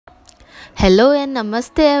Hello and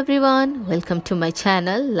namaste everyone. Welcome to my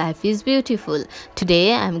channel Life is Beautiful.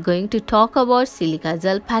 Today I am going to talk about silica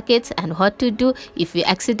gel packets and what to do if we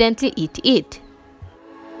accidentally eat it.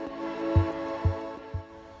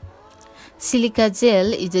 Silica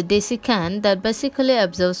gel is a desiccant that basically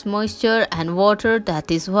absorbs moisture and water. That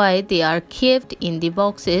is why they are kept in the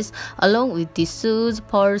boxes along with the shoes,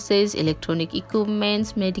 purses, electronic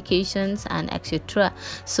equipments, medications and etc.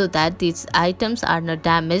 so that these items are not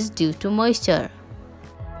damaged due to moisture.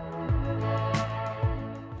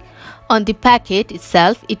 On the packet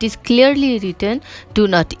itself, it is clearly written, "Do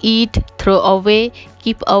not eat, throw away,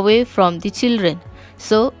 keep away from the children."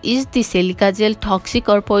 So, is the silica gel toxic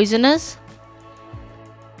or poisonous?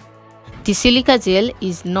 The silica gel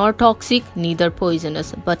is not toxic, neither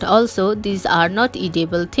poisonous, but also these are not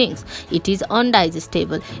edible things. It is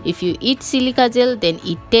undigestible. If you eat silica gel, then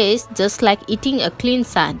it tastes just like eating a clean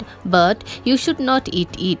sand, but you should not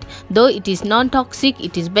eat it. Though it is non-toxic,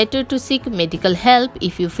 it is better to seek medical help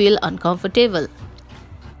if you feel uncomfortable.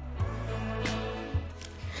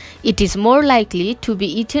 It is more likely to be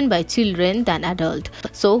eaten by children than adults.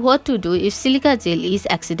 So what to do if silica gel is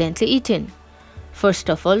accidentally eaten? First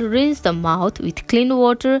of all, rinse the mouth with clean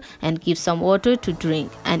water and give some water to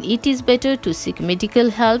drink, and it is better to seek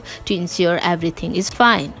medical help to ensure everything is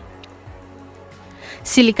fine.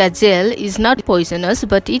 Silica gel is not poisonous,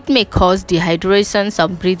 but it may cause dehydration,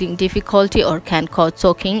 some breathing difficulty or can cause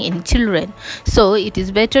choking in children. So it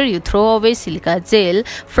is better you throw away silica gel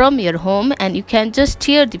from your home and you can just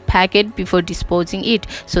tear the packet before disposing it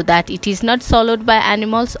so that it is not swallowed by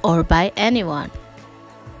animals or by anyone.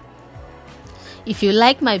 If you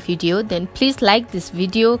like my video, then please like this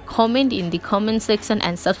video, comment in the comment section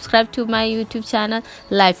and subscribe to my YouTube channel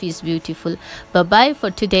Life is Beautiful. Bye bye for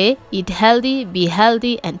today. Eat healthy, be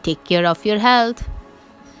healthy and take care of your health.